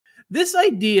this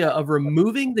idea of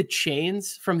removing the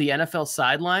chains from the NFL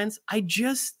sidelines,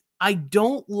 I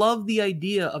don't love the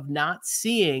idea of not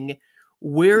seeing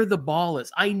where the ball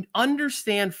is. I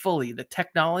understand fully the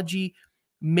technology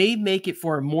may make it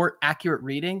for a more accurate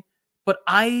reading, but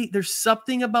there's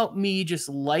something about me just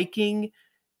liking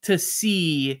to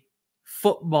see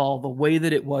football the way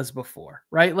that it was before,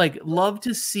 right? Like, love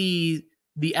to see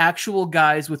the actual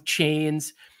guys with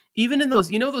chains, even in those,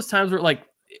 those times where like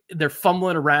they're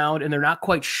fumbling around and they're not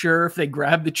quite sure if they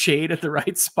grab the chain at the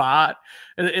right spot.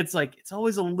 And it's like, it's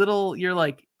always a little, you're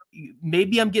like,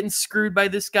 maybe I'm getting screwed by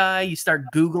this guy. You start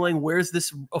Googling, where's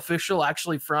this official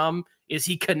actually from? Is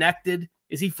he connected?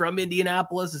 Is he from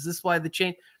Indianapolis? Is this why the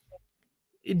chain?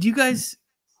 Do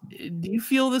you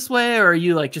feel this way, or are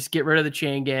you like, just get rid of the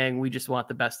chain gang? We just want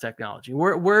the best technology.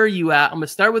 Where are you at? I'm going to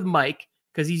start with Mike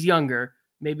because he's younger.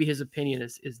 Maybe his opinion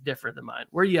is different than mine.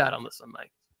 Where are you at on this one,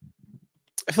 Mike?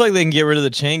 I feel like they can get rid of the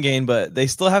chain gang, but they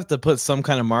still have to put some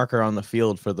kind of marker on the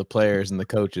field for the players and the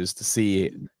coaches to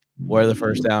see where the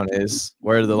first down is,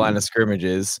 where the line of scrimmage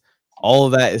is. All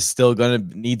of that is still going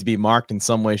to need to be marked in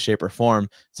some way, shape, or form.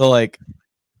 So, like,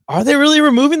 are they really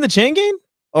removing the chain gang,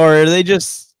 or are they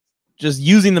just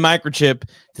using the microchip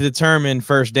to determine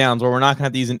first downs, where we're not going to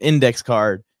have to use an index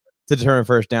card to determine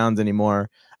first downs anymore?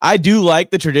 I do like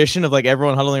the tradition of like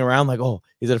everyone huddling around, like, oh,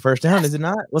 is it a first down? Is it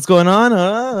not? What's going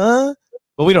on?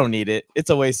 But we don't need it. It's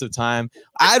a waste of time.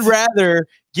 I'd rather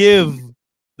give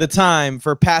the time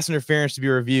for pass interference to be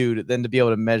reviewed than to be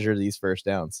able to measure these first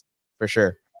downs, for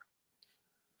sure.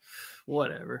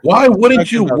 Whatever. Why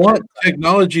wouldn't you want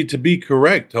technology to be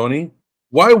correct, Tony?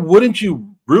 Why wouldn't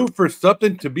you root for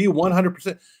something to be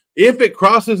 100%? If it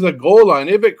crosses the goal line,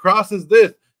 if it crosses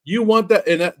this, you want that,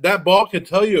 and that ball can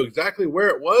tell you exactly where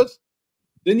it was,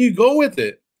 then you go with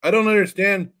it. I don't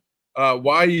understand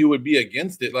why you would be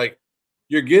against it. Like,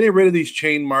 you're getting rid of these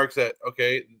chain marks that,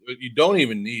 okay, you don't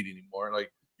even need anymore.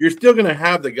 Like, you're still going to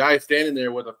have the guy standing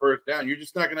there with a first down. You're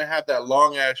just not going to have that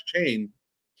long-ass chain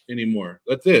anymore.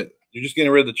 That's it. You're just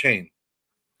getting rid of the chain.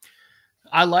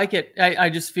 I like it. I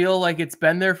just feel like it's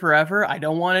been there forever. I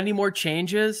don't want any more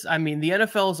changes. I mean, the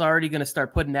NFL is already going to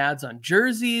start putting ads on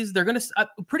jerseys. They're going to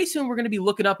pretty soon. We're going to be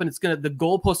looking up, and the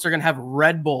goalposts are going to have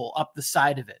Red Bull up the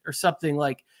side of it or something.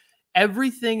 Like,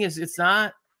 everything is. It's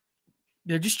not.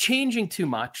 They're just changing too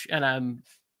much, and I'm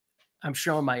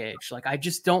showing my age. Like, I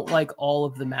just don't like all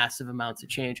of the massive amounts of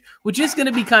change, which is going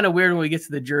to be kind of weird when we get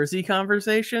to the jersey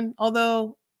conversation.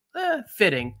 Although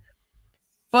fitting,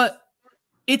 but.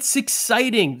 It's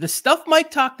exciting. The stuff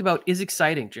Mike talked about is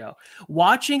exciting, Joe.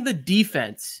 Watching the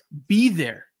defense be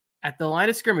there at the line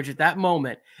of scrimmage at that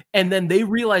moment, and then they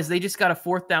realize they just got a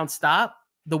fourth down stop,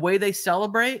 the way they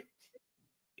celebrate,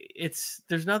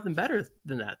 there's nothing better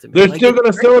than that to me. They're still going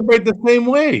to celebrate the same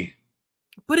way.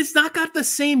 But it's not got the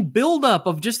same buildup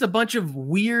of just a bunch of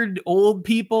weird old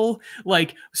people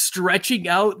like stretching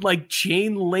out like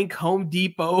chain link Home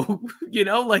Depot,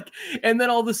 and then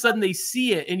all of a sudden they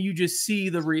see it and you just see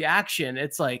the reaction.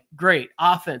 It's like, great,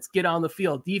 offense, get on the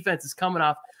field. Defense is coming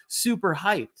off super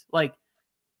hyped. Like,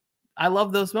 I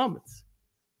love those moments.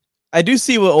 I do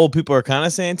see what old people are kind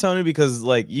of saying, Tony, because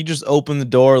like you just open the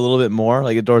door a little bit more.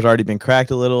 Like the door's already been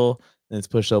cracked a little. And it's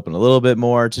pushed open a little bit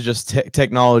more to just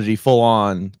technology full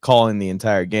on calling the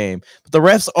entire game. But the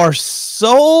refs are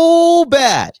so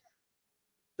bad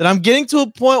that I'm getting to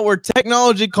a point where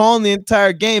technology calling the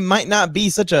entire game might not be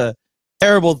such a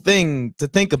terrible thing to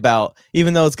think about,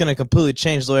 even though it's going to completely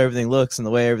change the way everything looks and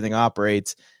the way everything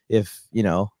operates. If,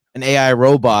 an AI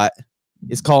robot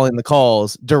is calling the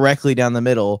calls directly down the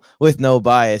middle with no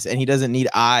bias, and he doesn't need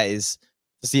eyes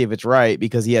to see if it's right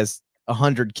because he has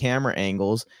 100 camera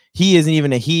angles. He isn't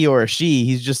even a he or a she.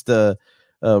 He's just a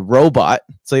robot.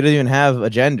 So he doesn't even have a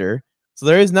gender. So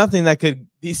there is nothing that could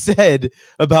be said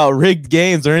about rigged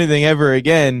games or anything ever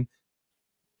again.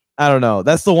 I don't know.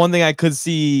 That's the one thing I could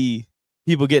see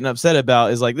people getting upset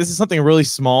about is like, this is something really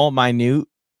small, minute,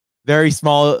 very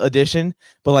small addition,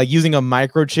 but like using a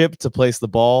microchip to place the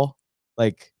ball,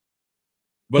 like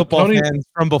football fans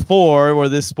from before where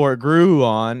this sport grew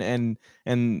on and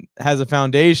has a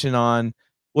foundation on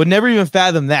would never even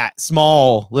fathom that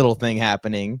small little thing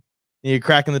happening. You're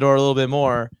cracking the door a little bit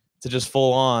more to just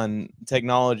full on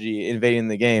technology invading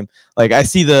the game. Like I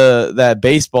see that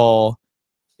baseball,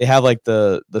 they have like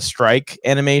the strike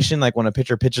animation, like when a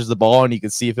pitcher pitches the ball and you can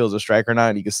see if it was a strike or not,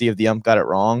 and you can see if the ump got it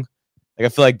wrong. Like I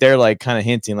feel like they're like kind of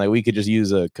hinting like we could just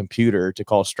use a computer to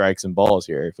call strikes and balls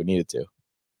here if we needed to.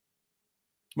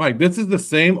 Mike, this is the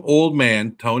same old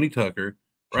man, Tony Tucker,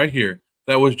 right here,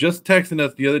 that was just texting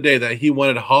us the other day that he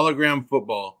wanted hologram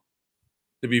football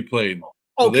to be played.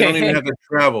 So they don't even have to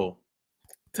travel.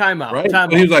 Time out. Right? Time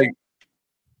so out. he's like,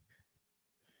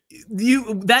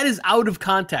 that is out of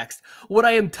context. What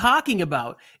I am talking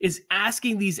about is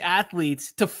asking these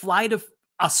athletes to fly to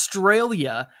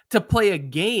Australia to play a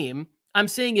game. I'm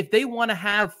saying if they want to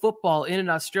have football in an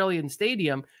Australian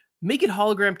stadium, make it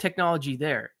hologram technology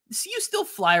there. So you still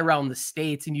fly around the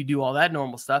States and you do all that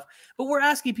normal stuff, but we're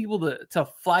asking people to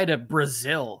fly to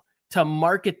Brazil to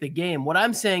market the game. What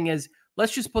I'm saying is,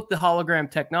 let's just put the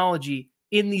hologram technology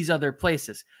in these other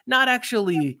places, not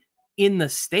actually in the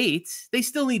States. They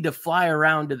still need to fly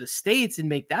around to the States and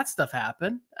make that stuff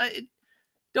happen.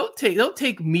 Don't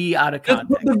take me out of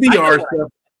context. Just put the VR stuff.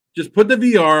 Just put the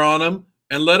VR on them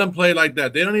and let them play like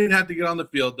that. They don't even have to get on the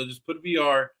field. They'll just put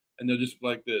VR and they'll just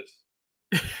like this.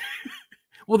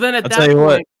 Well, then at that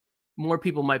point, more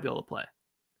people might be able to play.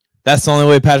 That's the only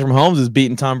way Patrick Mahomes is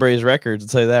beating Tom Brady's records. I'll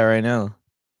tell you that right now.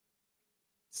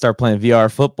 Start playing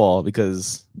VR football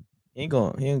because he ain't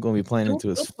gonna be playing into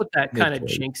his. Don't put that kind of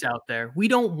jinx out there. We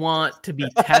don't want to be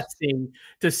testing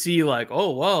to see like,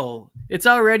 oh, well, it's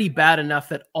already bad enough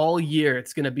that all year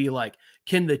it's gonna be like,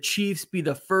 can the Chiefs be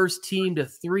the first team to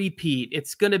three-peat?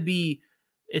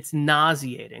 It's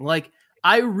nauseating. Like,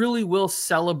 I really will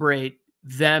celebrate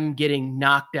them getting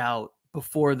knocked out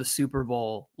before the Super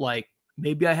Bowl. Like,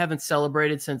 maybe I haven't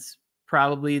celebrated since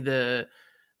probably the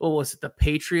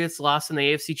Patriots lost in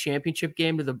the AFC Championship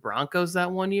game to the Broncos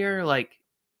that one year. Like,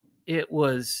 it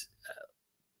was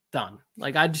done.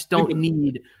 Like, I just don't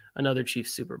need another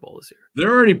Chiefs Super Bowl this year.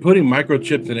 They're already putting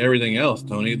microchips in everything else,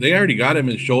 Tony. They already got them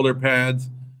in shoulder pads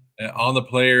on the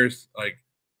players. Like,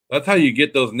 that's how you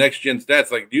get those next-gen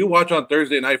stats. Like, do you watch on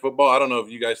Thursday Night Football? I don't know if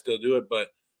you guys still do it, but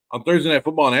on Thursday Night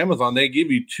Football on Amazon, they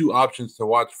give you 2 options to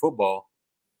watch football.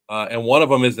 And one of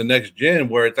them is the next gen,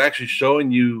 where it's actually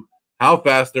showing you how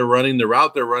fast they're running, the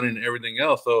route they're running, and everything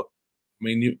else. So, I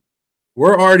mean,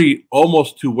 we're already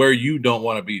almost to where you don't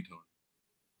want to be, Tony.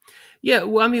 Yeah,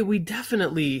 well, I mean, we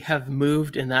definitely have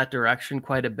moved in that direction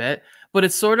quite a bit, but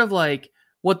it's sort of like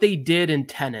what they did in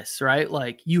tennis, right?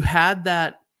 Like, you had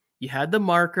the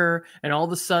marker, and all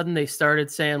of a sudden they started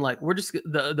saying like,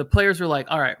 the players were like,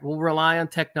 all right, we'll rely on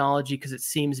technology because it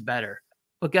seems better.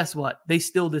 But guess what? They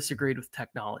still disagreed with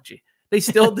technology. They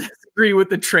still disagree with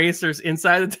the tracers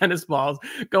inside the tennis balls,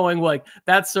 going like,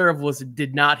 that serve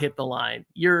did not hit the line.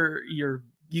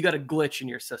 You got a glitch in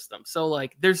your system. So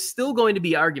like, there's still going to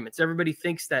be arguments. Everybody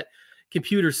thinks that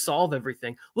computers solve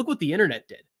everything. Look what the internet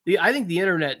did. I think the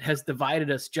internet has divided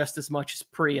us just as much as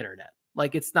pre-internet.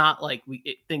 Like, it's not like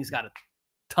things got a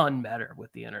ton better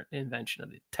with the invention of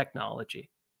the technology.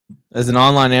 As an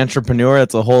online entrepreneur,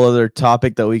 that's a whole other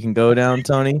topic that we can go down,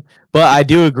 Tony. But I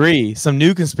do agree. Some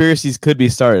new conspiracies could be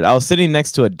started. I was sitting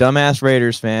next to a dumbass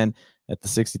Raiders fan at the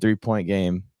 63-point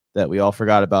game that we all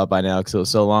forgot about by now because it was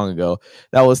so long ago,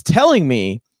 that was telling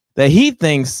me that he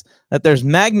thinks that there's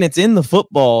magnets in the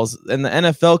footballs and the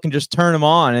NFL can just turn them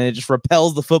on and it just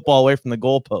repels the football away from the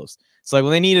goalpost. It's like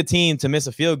when they need a team to miss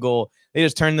a field goal, they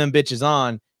just turn them bitches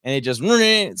on and it just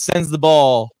sends the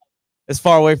ball as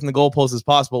far away from the goalpost as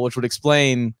possible, which would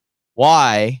explain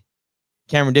why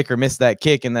Cameron Dicker missed that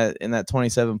kick in that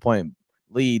 27-point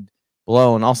lead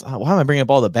blown. Also, why am I bringing up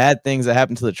all the bad things that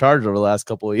happened to the Chargers over the last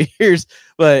couple of years?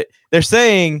 But they're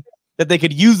saying that they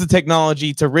could use the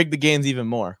technology to rig the games even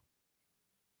more.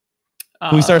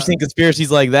 We start seeing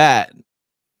conspiracies like that,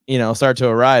 start to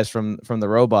arise from the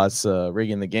robots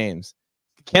rigging the games.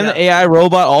 Can the AI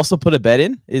robot also put a bet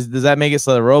in? Does that make it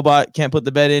so the robot can't put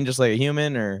the bet in just like a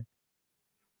human, or?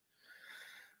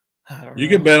 You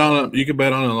can bet on it. You can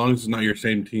bet on it as long as it's not your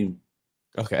same team.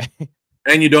 Okay.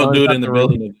 And you don't do it in the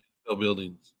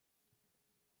buildings.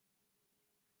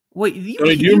 Wait, do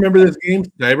you remember this game,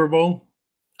 Cyber Bowl?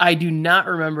 I do not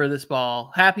remember this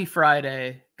ball. Happy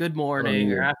Friday. Good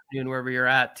morning or afternoon, wherever you're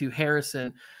at, to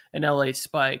Harrison and LA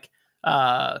Spike.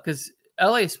 Because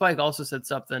LA Spike also said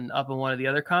something up in one of the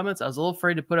other comments. I was a little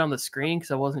afraid to put it on the screen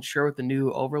because I wasn't sure what the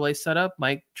new overlay setup.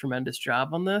 Mike, tremendous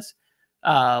job on this.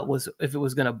 Was if it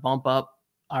was going to bump up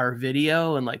our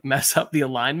video and like mess up the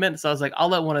alignment. So I was like, I'll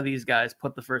let one of these guys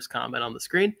put the first comment on the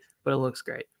screen, but it looks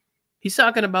great. He's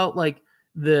talking about like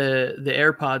the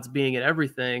AirPods being in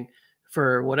everything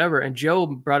for whatever. And Joe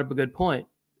brought up a good point.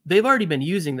 They've already been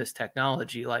using this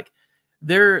technology. Like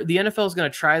the NFL is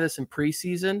going to try this in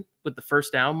preseason with the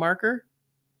first down marker,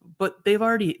 but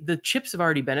the chips have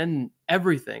already been in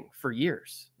everything for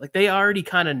years. Like they already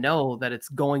kind of know that it's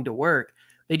going to work.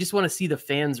 They just want to see the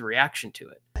fans' reaction to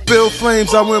it. Bill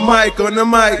Flames, I went Mike on the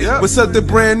mic. With something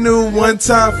brand new, one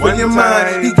time for your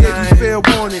mind. He gave you fair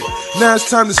warning. Now it's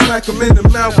time to smack him in the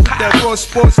mouth with that raw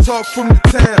sports talk from the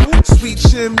town. Sweet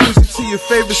chin music to your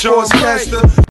favorite sportscaster.